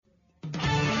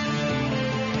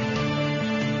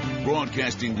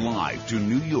Broadcasting live to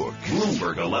New York,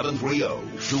 Bloomberg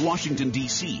 1130. To Washington,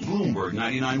 D.C., Bloomberg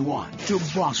 99.1. To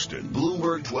Boston,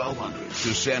 Bloomberg 1200.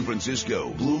 To San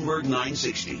Francisco, Bloomberg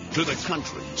 960. To the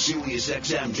country, Sirius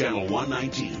XM Channel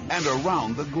 119. And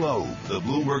around the globe, the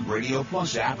Bloomberg Radio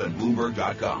Plus app and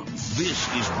Bloomberg.com. This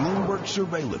is Bloomberg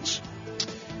Surveillance.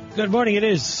 Good morning. It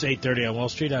is 8:30 on Wall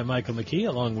Street. I'm Michael McKee,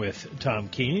 along with Tom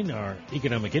Keene. Our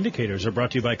economic indicators are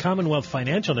brought to you by Commonwealth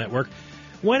Financial Network.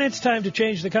 When it's time to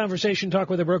change the conversation,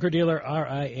 talk with a broker-dealer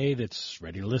RIA that's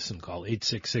ready to listen. Call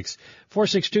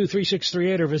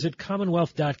 866-462-3638 or visit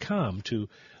commonwealth.com to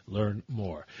learn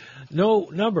more. No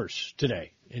numbers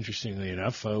today, interestingly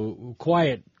enough.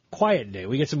 Quiet day.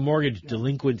 We get some mortgage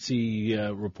delinquency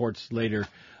reports later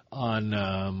on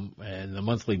and the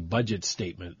monthly budget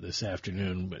statement this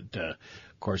afternoon. But, of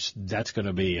course, that's going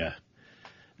to be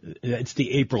it's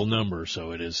the April number,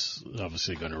 so it is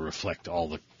obviously going to reflect all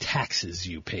the taxes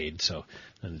you paid. So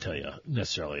it doesn't tell you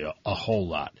necessarily a whole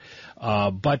lot.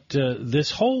 But this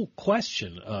whole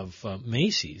question of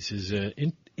Macy's is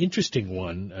an interesting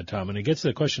one, Tom, and it gets to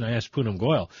the question I asked Poonam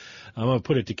Goyal. I'm going to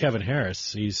put it to Kevin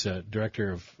Harris. He's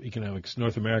Director of Economics,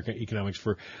 North America Economics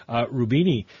for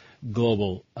Roubini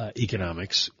Global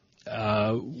Economics.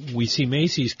 We see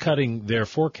Macy's cutting their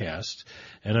forecast,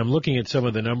 and I'm looking at some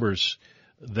of the numbers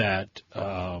that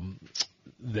Poonam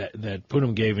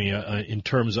gave me in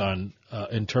terms of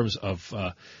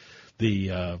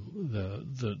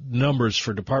the numbers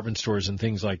for department stores and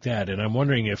things like that. And I'm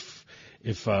wondering if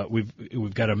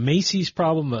we've got a Macy's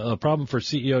problem, a problem for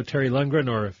CEO Terry Lundgren,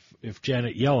 or if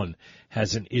Janet Yellen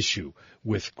has an issue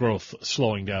with growth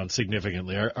slowing down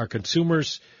significantly. Are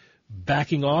consumers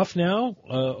backing off now,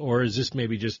 or is this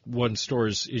maybe just one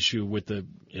store's issue with the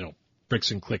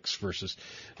bricks and clicks versus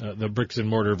the bricks and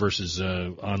mortar versus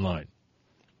online?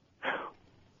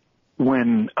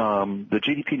 When the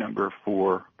GDP number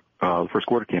for the first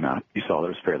quarter came out, you saw that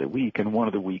it was fairly weak, and one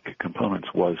of the weak components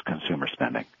was consumer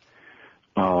spending.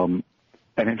 And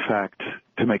in fact,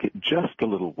 to make it just a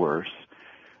little worse,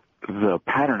 the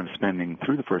pattern of spending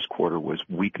through the first quarter was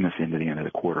weakness into the end of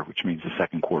the quarter, which means the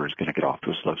second quarter is going to get off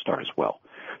to a slow start as well.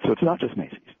 So it's not just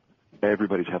Macy's.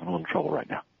 Everybody's having a little trouble right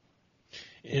now.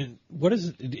 And what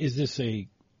is this a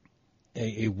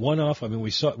one-off? I mean,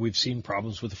 we've seen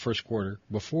problems with the first quarter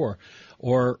before,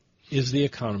 or is the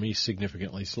economy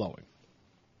significantly slowing?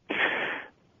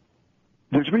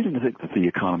 There's reason to think that the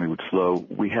economy would slow.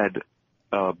 We had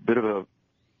a bit of a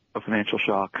financial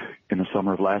shock in the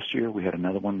summer of last year. We had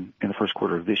another one in the first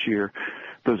quarter of this year.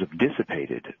 Those have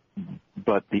dissipated,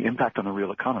 but the impact on the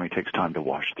real economy takes time to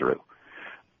wash through.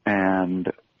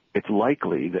 And it's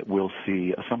likely that we'll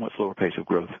see a somewhat slower pace of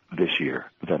growth this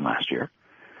year than last year.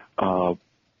 Not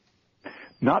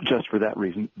just for that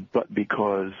reason, but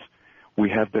because we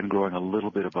have been growing a little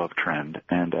bit above trend,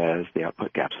 and as the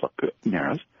output gap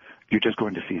narrows, you're just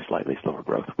going to see slightly slower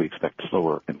growth. We expect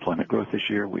slower employment growth this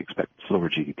year. We expect slower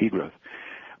GDP growth.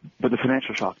 But the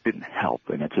financial shock didn't help,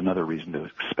 and it's another reason to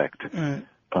expect,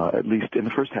 at least in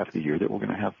the first half of the year, that we're going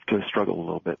to have to struggle a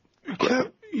little bit.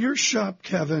 Your shop,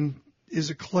 Kevin, is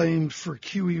acclaimed for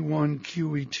QE1,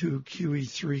 QE2,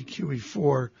 QE3,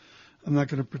 QE4. I'm not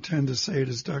going to pretend to say it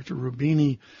as Dr.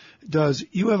 Roubini does.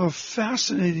 You have a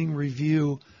fascinating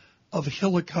review of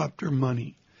helicopter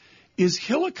money. Is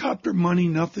helicopter money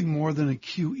nothing more than a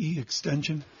QE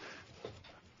extension?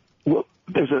 Well,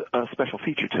 there's a special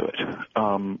feature to it.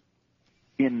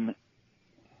 In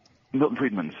Milton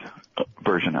Friedman's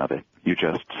version of it, you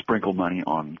just sprinkle money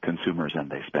on consumers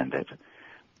and they spend it.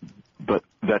 But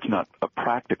that's not a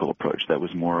practical approach. That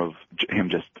was more of him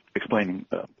just explaining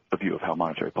a view of how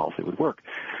monetary policy would work.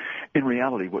 In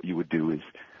reality, what you would do is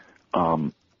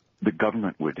the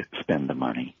government would spend the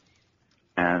money,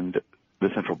 and the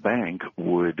central bank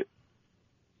would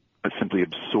simply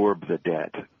absorb the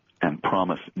debt and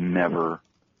promise never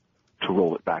to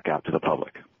roll it back out to the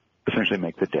public, essentially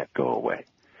make the debt go away.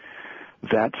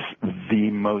 That's the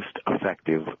most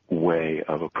effective way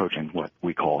of approaching what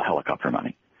we call helicopter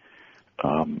money.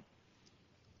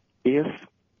 If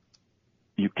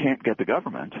you can't get the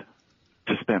government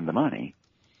to spend the money,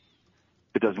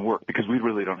 it doesn't work, because we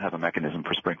really don't have a mechanism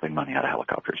for sprinkling money out of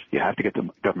helicopters. You have to get the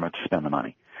government to spend the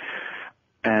money.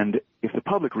 And if the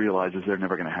public realizes they're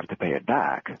never going to have to pay it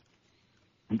back,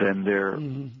 then their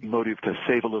motive to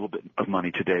save a little bit of money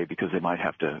today because they might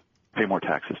have to pay more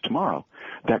taxes tomorrow,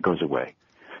 that goes away.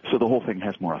 So the whole thing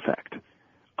has more effect.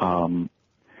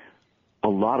 A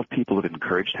lot of people have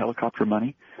encouraged helicopter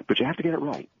money, but you have to get it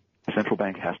right. The central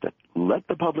bank has to let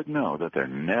the public know that they're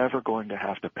never going to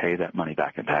have to pay that money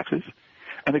back in taxes,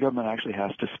 and the government actually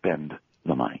has to spend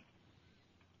the money.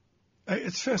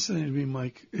 It's fascinating to me,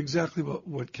 Mike, exactly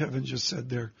what Kevin just said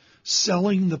there.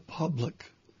 Selling the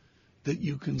public that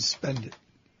you can spend it.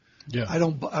 Yeah. I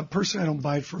don't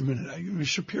buy it for a minute.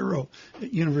 Shapiro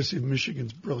at University of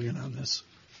Michigan's brilliant on this.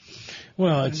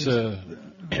 Well, it's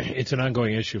an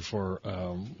ongoing issue for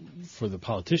the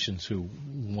politicians who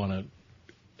want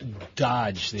to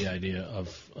dodge the idea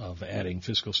of adding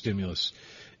fiscal stimulus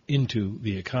into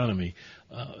the economy,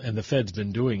 and the Fed's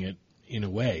been doing it in a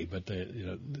way, but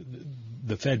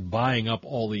the Fed buying up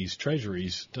all these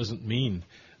treasuries doesn't mean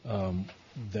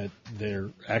that they're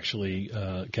actually,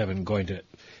 Kevin, going to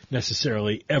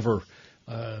necessarily ever,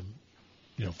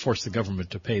 force the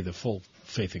government to pay the full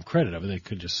faith and credit of it. They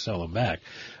could just sell them back,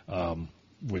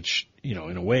 which,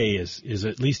 in a way is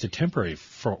at least a temporary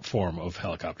form of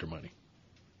helicopter money.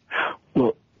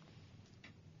 Well,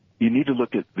 you need to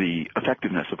look at the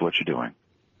effectiveness of what you're doing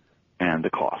and the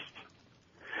costs.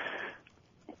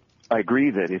 I agree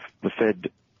that if the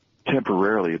Fed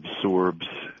temporarily absorbs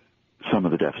some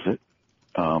of the deficit,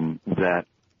 that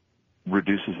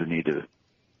reduces the need to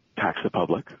tax the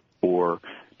public or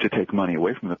to take money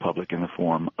away from the public in the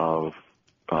form of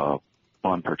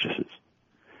bond purchases.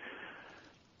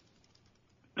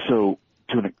 So,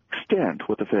 to an extent,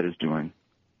 what the Fed is doing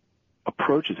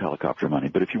approaches helicopter money.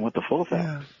 But if you want the full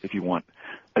effect, if you want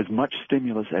as much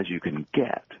stimulus as you can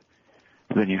get,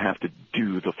 then you have to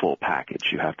do the full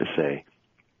package. You have to say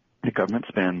the government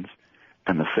spends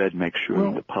and the Fed makes sure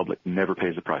that the public never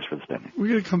pays the price for the spending. We're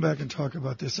going to come back and talk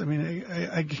about this. I mean,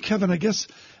 Kevin, I guess,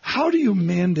 how do you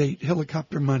mandate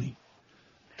helicopter money?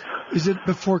 Is it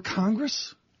before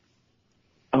Congress?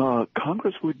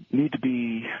 Congress would need to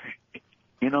be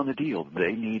in on the deal.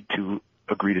 They need to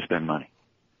agree to spend money.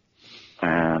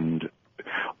 And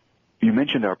you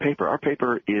mentioned our paper. Our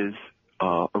paper is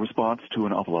a response to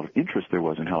an awful lot of interest there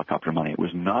was in helicopter money. It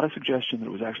was not a suggestion that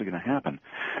it was actually going to happen,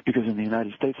 because in the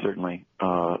United States, certainly,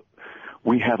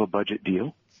 we have a budget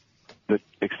deal that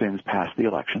extends past the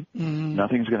election. Mm-hmm.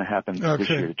 Nothing's going to happen this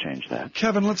year to change that.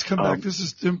 Kevin, let's come back. This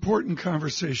is an important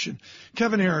conversation.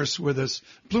 Kevin Harris with us,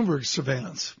 Bloomberg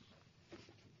Surveillance.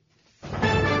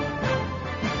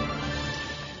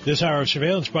 This hour of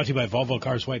surveillance brought to you by Volvo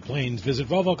Cars White Plains. Visit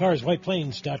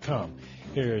VolvoCarsWhitePlains.com.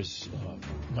 Here's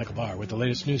Michael Barr with the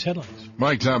latest news headlines.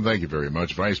 Mike, Tom, thank you very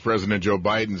much. Vice President Joe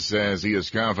Biden says he is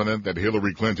confident that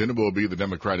Hillary Clinton will be the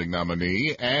Democratic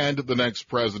nominee and the next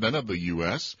president of the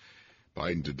U.S.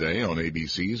 Biden today on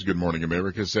ABC's Good Morning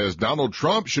America says Donald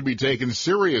Trump should be taken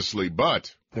seriously,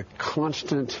 but the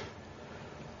constant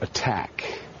attack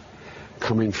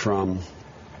coming from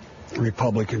the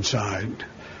Republican side,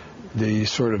 the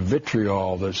sort of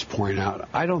vitriol that's pouring out,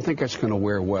 I don't think it's going to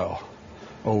wear well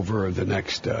over the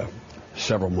next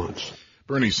several months.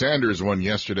 Bernie Sanders won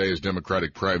yesterday's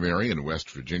Democratic primary in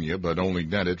West Virginia, but only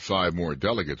netted 5 more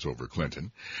delegates over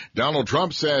Clinton. Donald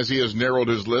Trump says he has narrowed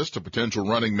his list of potential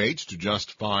running mates to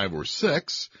just 5 or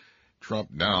 6. Trump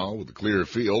now, with a clear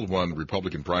field, won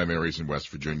Republican primaries in West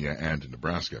Virginia and in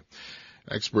Nebraska.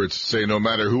 Experts say no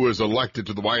matter who is elected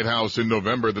to the White House in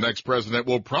November, the next president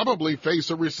will probably face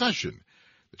a recession.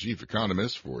 The chief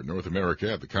economist for North America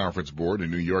at the Conference Board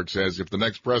in New York says if the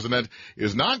next president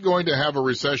is not going to have a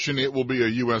recession, it will be a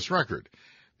U.S. record.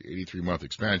 The 83-month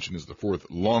expansion is the 4th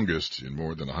longest in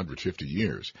more than 150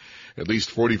 years. At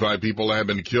least 45 people have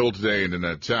been killed today in an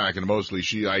attack in a mostly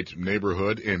Shiite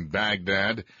neighborhood in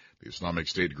Baghdad. The Islamic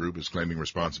State group is claiming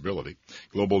responsibility.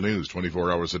 Global News 24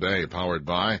 hours a day, powered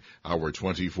by our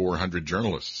 2,400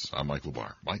 journalists. I'm Michael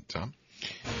Barr. Mike, Tom.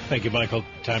 Thank you, Michael.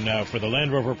 Time now for the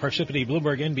Land Rover Parsippany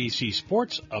Bloomberg NBC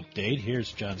Sports Update.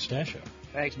 Here's John Stashow.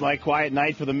 Thanks, Mike. Quiet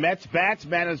night for the Mets. Bats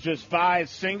managed just 5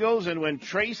 singles, and when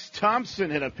Trace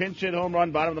Thompson hit a pinch-hit home run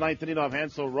bottom of the 9th inning off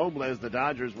Hansel Robles, the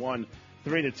Dodgers won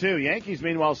 3-2. Yankees,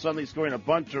 meanwhile, suddenly scoring a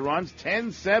bunch of runs,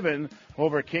 10-7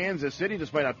 over Kansas City,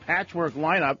 despite a patchwork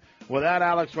lineup without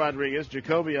Alex Rodriguez,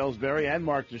 Jacoby Ellsbury, and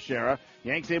Mark Teixeira.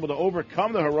 Yanks able to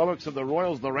overcome the heroics of the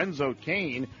Royals' Lorenzo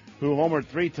Cain, who homered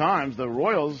 3 times. The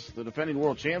Royals, the defending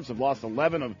world champs, have lost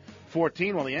 11 of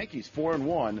 14, while the Yankees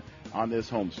 4-1 on this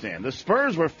homestand. The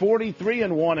Spurs were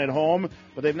 43-1 at home,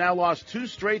 but they've now lost 2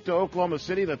 straight to Oklahoma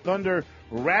City. The Thunder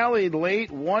rallied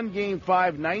late, won Game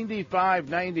 5,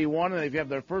 95-91, and they've had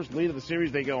their first lead of the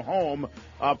series. They go home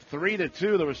up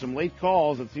 3-2. There were some late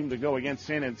calls that seemed to go against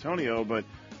San Antonio, but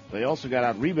they also got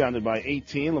out-rebounded by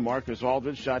 18. LaMarcus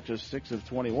Aldridge shot just 6 of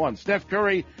 21. Steph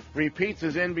Curry repeats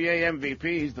his NBA MVP.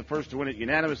 He's the first to win it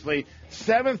unanimously.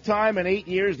 7th time in 8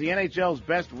 years, the NHL's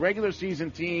best regular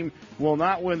season team will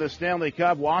not win the Stanley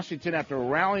Cup. Washington, after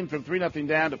rallying from 3-0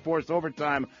 down to forced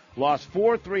overtime, lost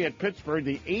 4-3 at Pittsburgh.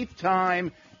 The 8th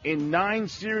time in 9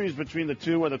 series between the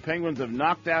two, where the Penguins have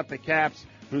knocked out the Caps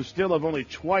who still have only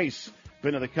twice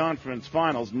been to the conference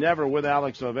finals, never with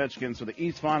Alex Ovechkin. So the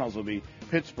East Finals will be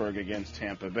Pittsburgh against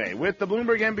Tampa Bay. With the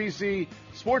Bloomberg NBC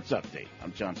Sports Update,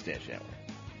 I'm John Stashower.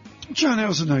 John, that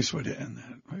was a nice way to end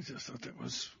that. I just thought that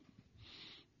was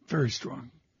very strong.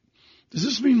 Does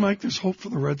this mean, Mike, there's hope for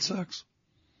the Red Sox?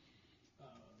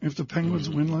 If the Penguins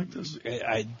win like this?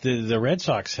 The Red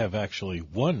Sox have actually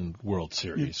won World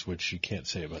Series, which you can't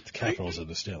say about the Capitals and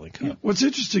the Stanley Cup. What's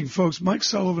interesting, folks, Mike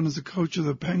Sullivan is the coach of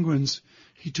the Penguins.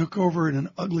 He took over in an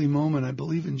ugly moment, I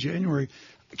believe, in January.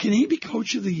 Can he be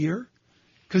coach of the year?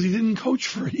 Because he didn't coach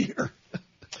for a year.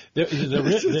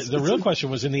 The real question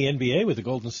was in the NBA with the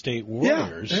Golden State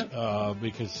Warriors,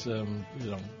 because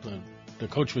the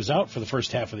coach was out for the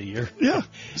first half of the year. Yeah.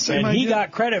 And he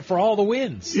got credit for all the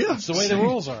wins. Yeah. That's the way the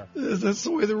rules are. That's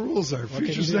the way the rules are.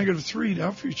 Futures -3,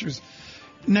 now futures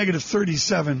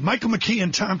 -37. Michael McKee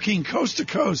and Tom Keene, coast to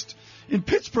coast, in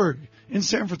Pittsburgh, in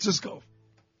San Francisco.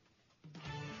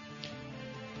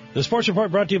 The Sports Report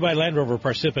brought to you by Land Rover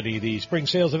Parsippany. The spring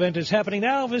sales event is happening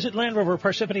now. Visit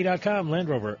LandRoverParsippany.com. Land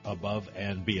Rover, above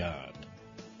and beyond.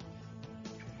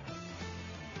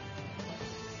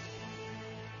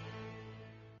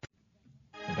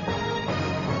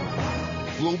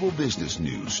 Global business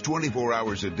news 24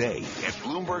 hours a day at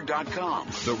Bloomberg.com,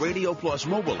 the Radio Plus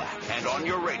mobile app, and on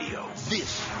your radio.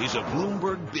 This is a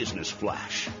Bloomberg Business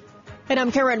Flash. And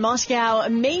I'm Karen Moscow.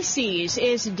 Macy's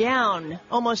is down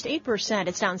almost 8%.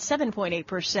 It's down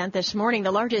 7.8% this morning.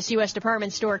 The largest U.S.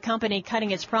 department store company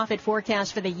cutting its profit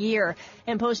forecast for the year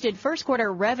and posted first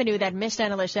quarter revenue that missed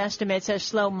analyst estimates as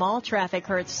slow mall traffic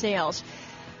hurt sales.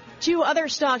 Two other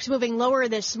stocks moving lower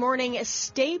this morning.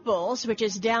 Staples, which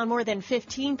is down more than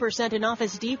 15%, and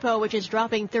Office Depot, which is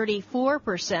dropping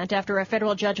 34% after a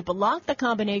federal judge blocked the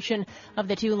combination of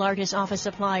the two largest office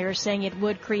suppliers, saying it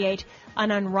would create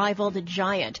an unrivaled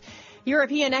giant.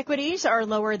 European equities are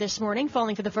lower this morning,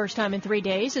 falling for the first time in 3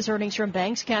 days as earnings from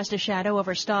banks cast a shadow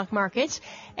over stock markets.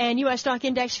 And U.S. stock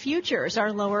index futures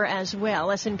are lower as well.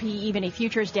 S&P E-mini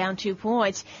futures down 2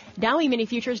 points. Dow E-mini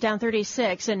futures down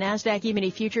 36, and NASDAQ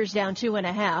E-mini futures down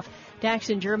 2.5.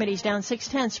 DAX in Germany's down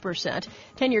 0.6%.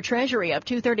 10-year Treasury up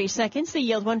 2/32, the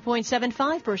yield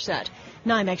 1.75%.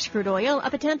 NYMEX crude oil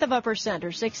up 0.1%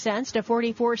 or 6 cents to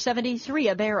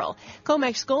 $44.73 a barrel.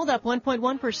 COMEX gold up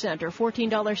 1.1% or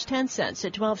 $14.10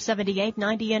 at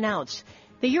 $12.78.90 an ounce.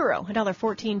 The euro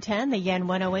 $1.1410, the yen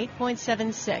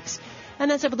 108.76.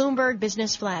 And that's a Bloomberg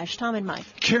Business Flash. Tom and Mike.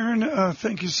 Karen,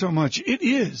 thank you so much. It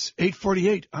is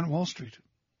 8:48 on Wall Street.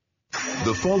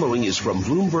 The following is from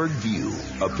Bloomberg View.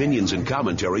 Opinions and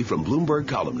commentary from Bloomberg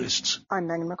columnists. I'm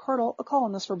Megan McArdle, a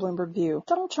columnist for Bloomberg View.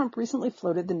 Donald Trump recently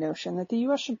floated the notion that the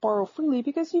U.S. should borrow freely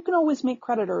because you can always make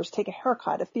creditors take a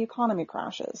haircut if the economy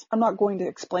crashes. I'm not going to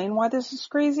explain why this is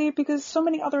crazy because so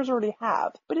many others already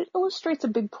have, but it illustrates a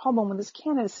big problem with his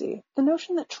candidacy. The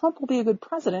notion that Trump will be a good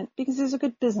president because he's a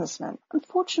good businessman.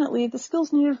 Unfortunately, the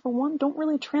skills needed for one don't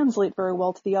really translate very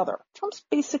well to the other. Trump's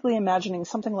basically imagining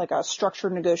something like a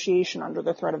structured negotiation under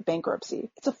the threat of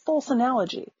bankruptcy. It's a false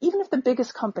analogy. Even if the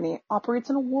biggest company operates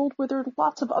in a world where there are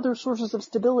lots of other sources of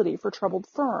stability for troubled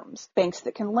firms, banks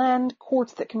that can lend,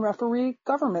 courts that can referee,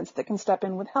 governments that can step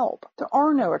in with help. There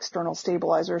are no external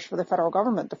stabilizers for the federal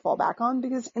government to fall back on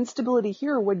because instability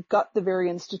here would gut the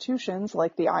very institutions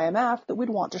like the IMF that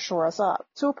we'd want to shore us up.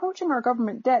 So approaching our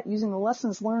government debt using the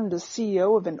lessons learned as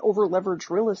CEO of an over-leveraged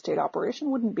real estate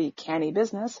operation wouldn't be canny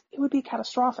business. It would be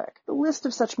catastrophic. The list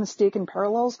of such mistaken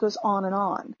parallels goes on and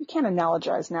on. You can't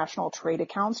analogize national trade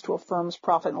accounts to a firm's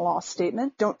profit and loss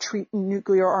statement. Don't treat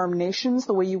nuclear-armed nations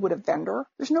the way you would a vendor.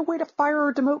 There's no way to fire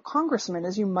or demote congressmen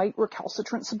as you might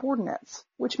recalcitrant subordinates,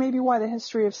 which may be why the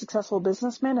history of successful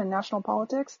businessmen in national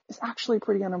politics is actually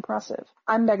pretty unimpressive.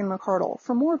 I'm Megan McArdle.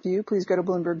 For more View, please go to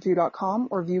BloombergView.com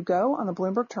or View Go on the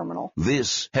Bloomberg terminal.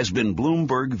 This has been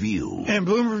Bloomberg View. And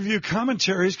Bloomberg View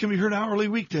commentaries can be heard hourly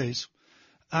weekdays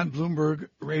on Bloomberg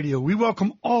Radio. We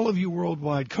welcome all of you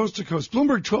worldwide, coast to coast.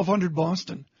 Bloomberg 1200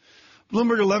 Boston,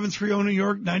 Bloomberg 1130 New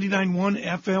York, 99.1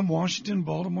 FM Washington,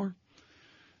 Baltimore,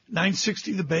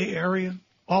 960 the Bay Area.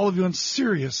 All of you on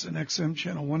Sirius and XM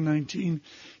Channel 119.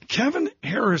 Kevin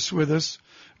Harris with us,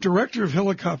 Director of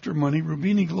Helicopter Money,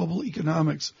 Rubini Global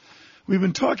Economics. We've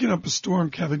been talking up a storm,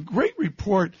 Kevin. Great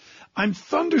report. I'm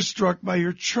thunderstruck by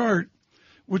your chart,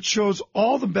 which shows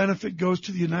all the benefit goes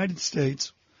to the United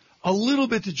States, a little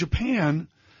bit to Japan,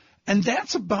 and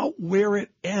that's about where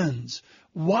it ends.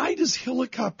 Why does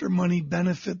helicopter money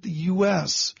benefit the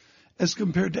U.S. as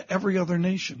compared to every other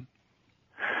nation?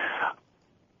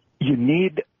 You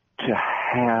need to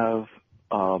have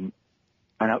an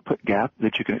output gap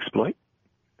that you can exploit.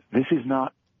 This is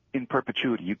not in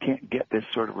perpetuity. You can't get this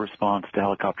sort of response to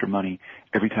helicopter money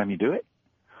every time you do it.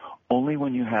 Only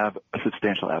when you have a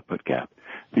substantial output gap.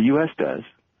 The U.S. does.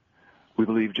 We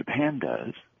believe Japan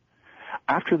does.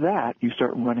 After that, you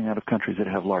start running out of countries that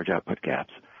have large output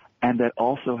gaps and that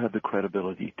also have the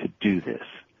credibility to do this.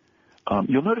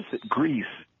 You'll notice that Greece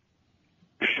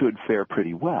should fare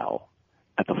pretty well.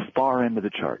 At the far end of the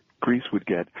chart, Greece would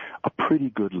get a pretty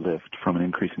good lift from an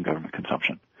increase in government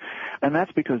consumption. And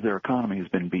that's because their economy has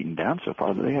been beaten down so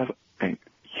far that they have a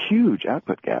huge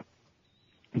output gap.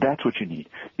 That's what you need.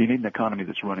 You need an economy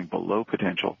that's running below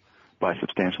potential by a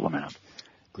substantial amount.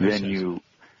 Then you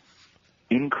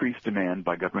increase demand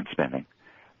by government spending.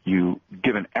 You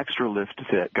give an extra lift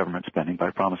to that government spending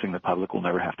by promising the public will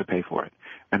never have to pay for it.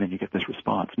 And then you get this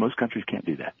response. Most countries can't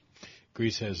do that.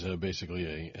 Greece has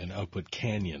basically an output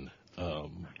canyon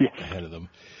ahead of them.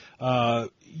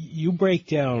 You break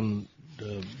down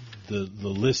the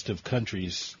list of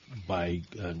countries by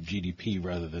GDP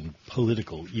rather than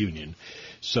political union.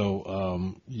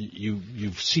 So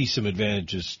you see some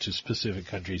advantages to specific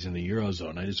countries in the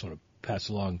Eurozone. I just want to pass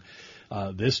along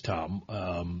this, Tom.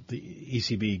 The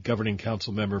ECB Governing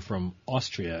Council member from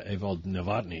Austria, Ewald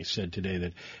Novotny, said today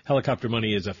that helicopter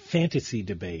money is a fantasy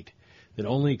debate that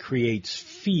only creates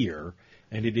fear,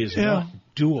 and it is not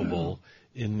doable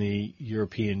in the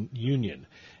European Union.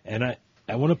 And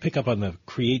I want to pick up on the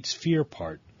creates fear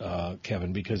part,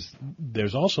 Kevin, because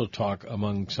there's also talk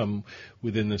among some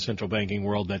within the central banking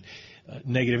world that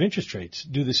negative interest rates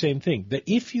do the same thing. That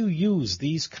if you use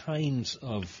these kinds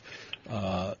of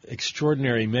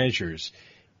extraordinary measures,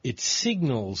 it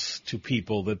signals to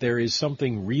people that there is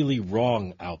something really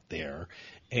wrong out there,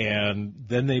 and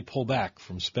then they pull back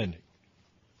from spending.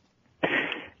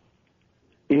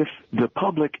 If the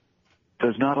public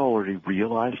does not already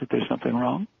realize that there's something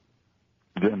wrong,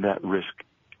 then that risk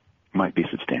might be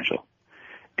substantial.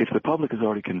 If the public is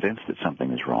already convinced that something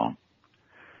is wrong,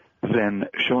 then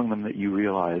showing them that you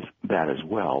realize that as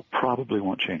well probably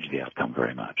won't change the outcome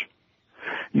very much.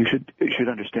 You should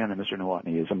understand that Mr.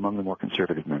 Novotny is among the more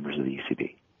conservative members of the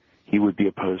ECB. He would be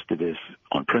opposed to this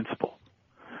on principle.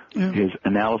 Yeah. His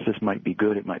analysis might be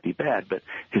good, it might be bad, but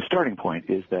his starting point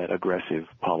is that aggressive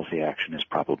policy action is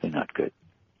probably not good.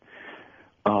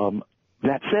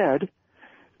 That said,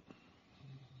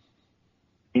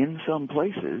 in some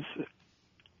places,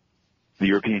 the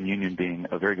European Union being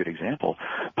a very good example,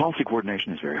 policy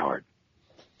coordination is very hard.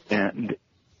 And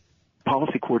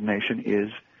policy coordination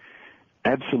is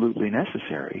absolutely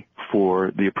necessary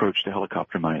for the approach to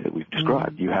helicopter money that we've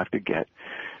described. You have to get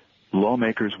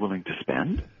lawmakers willing to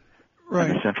spend,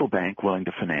 and a central bank willing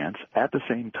to finance at the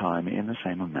same time in the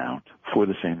same amount for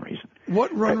the same reason.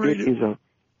 What run rate?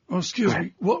 Excuse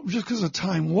me. Just because of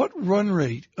time, what run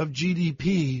rate of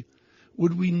GDP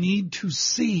would we need to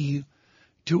see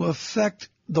to affect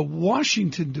the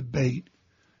Washington debate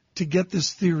to get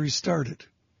this theory started?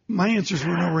 My answers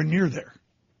were nowhere near there.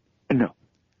 No.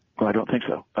 Well, I don't think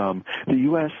so. The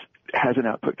U.S. has an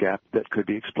output gap that could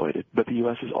be exploited, but the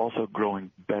U.S. is also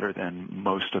growing better than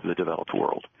most of the developed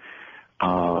world.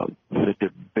 The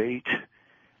debate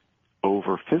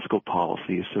over fiscal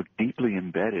policy is so deeply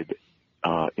embedded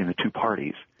in the two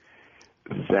parties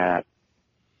that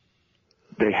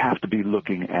they have to be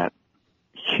looking at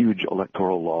huge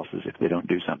electoral losses if they don't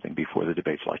do something before the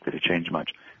debate's likely to change much,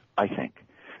 I think.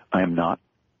 I am not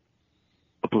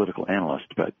a political analyst,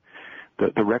 but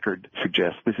the record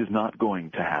suggests this is not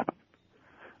going to happen.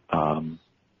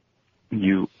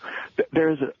 There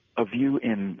is a view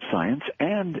in science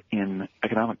and in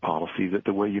economic policy that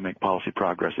the way you make policy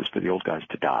progress is for the old guys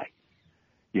to die.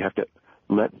 You have to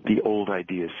let the old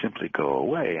ideas simply go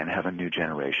away and have a new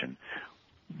generation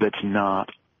that's not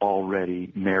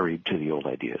already married to the old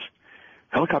ideas.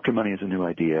 Helicopter money is a new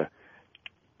idea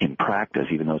in practice,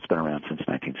 even though it's been around since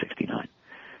 1969.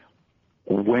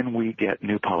 When we get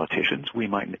new politicians, we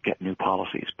might get new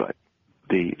policies, but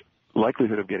the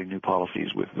likelihood of getting new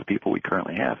policies with the people we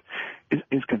currently have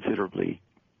is considerably,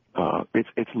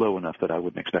 it's low enough that I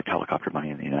wouldn't expect helicopter money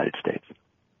in the United States.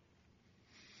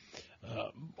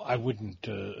 I wouldn't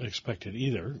expect it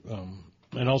either.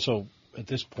 And also, at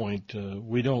this point,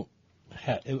 we don't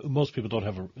most people don't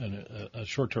have a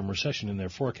short-term recession in their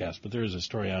forecast, but there is a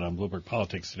story out on Bloomberg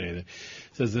Politics today that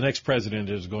says the next president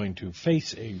is going to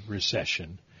face a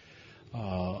recession.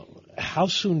 How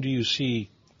soon do you see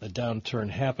a downturn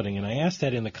happening? And I ask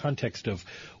that in the context of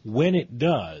when it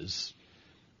does,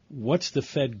 what's the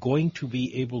Fed going to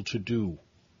be able to do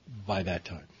by that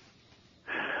time?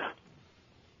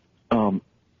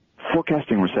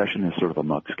 Forecasting recession is sort of a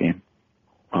muck scheme.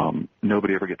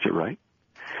 Nobody ever gets it right.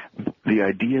 The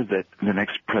idea that the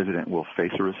next president will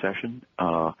face a recession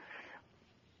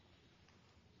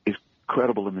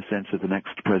credible in the sense that the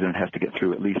next president has to get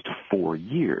through at least 4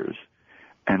 years,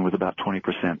 and with about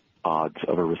 20% odds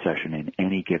of a recession in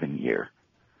any given year.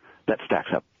 That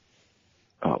stacks up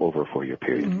over a 4-year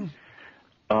period.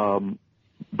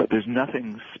 But there's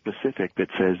nothing specific that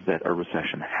says that a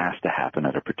recession has to happen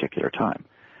at a particular time.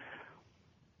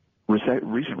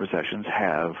 Recent recessions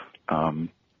have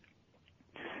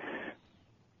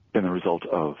been the result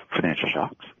of financial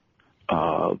shocks.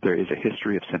 There is a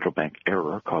history of central bank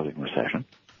error causing recession.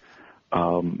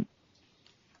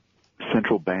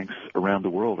 Central banks around the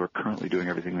world are currently doing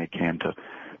everything they can to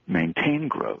maintain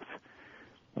growth.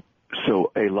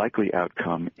 So a likely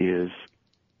outcome is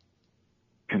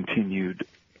continued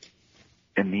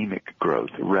anemic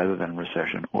growth rather than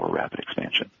recession or rapid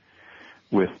expansion,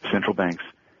 with central banks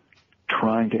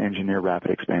trying to engineer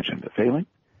rapid expansion but failing.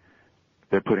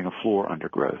 They're putting a floor under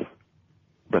growth,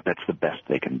 but that's the best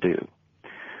they can do.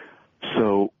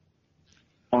 So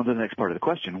on to the next part of the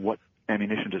question, what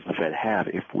ammunition does the Fed have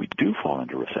if we do fall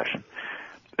into recession?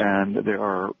 And there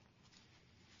are,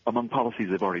 among policies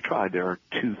they've already tried, there are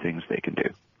 2 things they can do.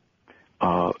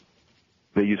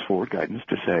 They use forward guidance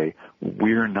to say,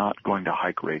 we're not going to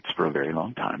hike rates for a very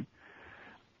long time,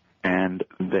 and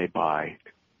they buy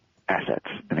assets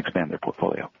and expand their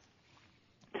portfolio.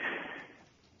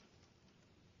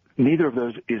 Neither of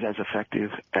those is as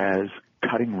effective as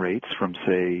cutting rates from,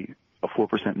 say, a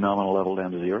 4% nominal level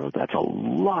down to 0. That's a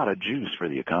lot of juice for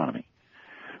the economy.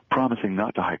 Promising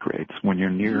not to hike rates when you're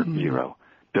near 0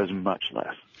 does much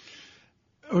less.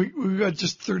 We've got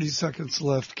just 30 seconds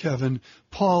left, Kevin.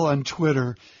 Paul on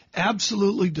Twitter,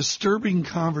 absolutely disturbing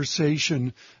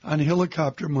conversation on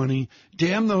helicopter money.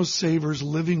 Damn those savers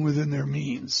living within their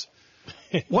means.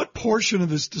 What portion of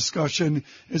this discussion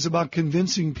is about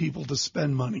convincing people to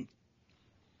spend money?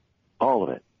 All of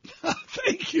it.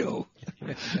 Thank you.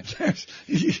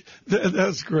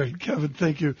 That's great, Kevin.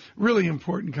 Thank you. Really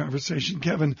important conversation.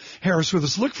 Kevin Harris with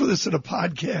us. Look for this at a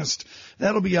podcast.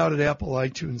 That'll be out at Apple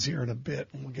iTunes here in a bit,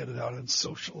 and we'll get it out on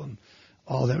social and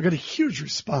all that. We got a huge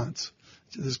response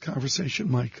to this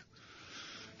conversation, Mike.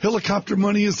 Helicopter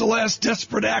money is the last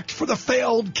desperate act for the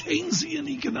failed Keynesian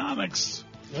economics.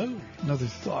 Oh. Another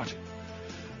thought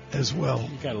as well.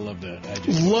 You gotta love that.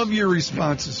 Love your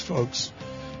responses, folks.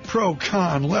 Pro,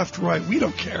 con, left, right, we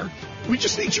don't care. We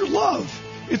just need your love.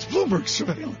 It's Bloomberg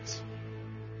Surveillance.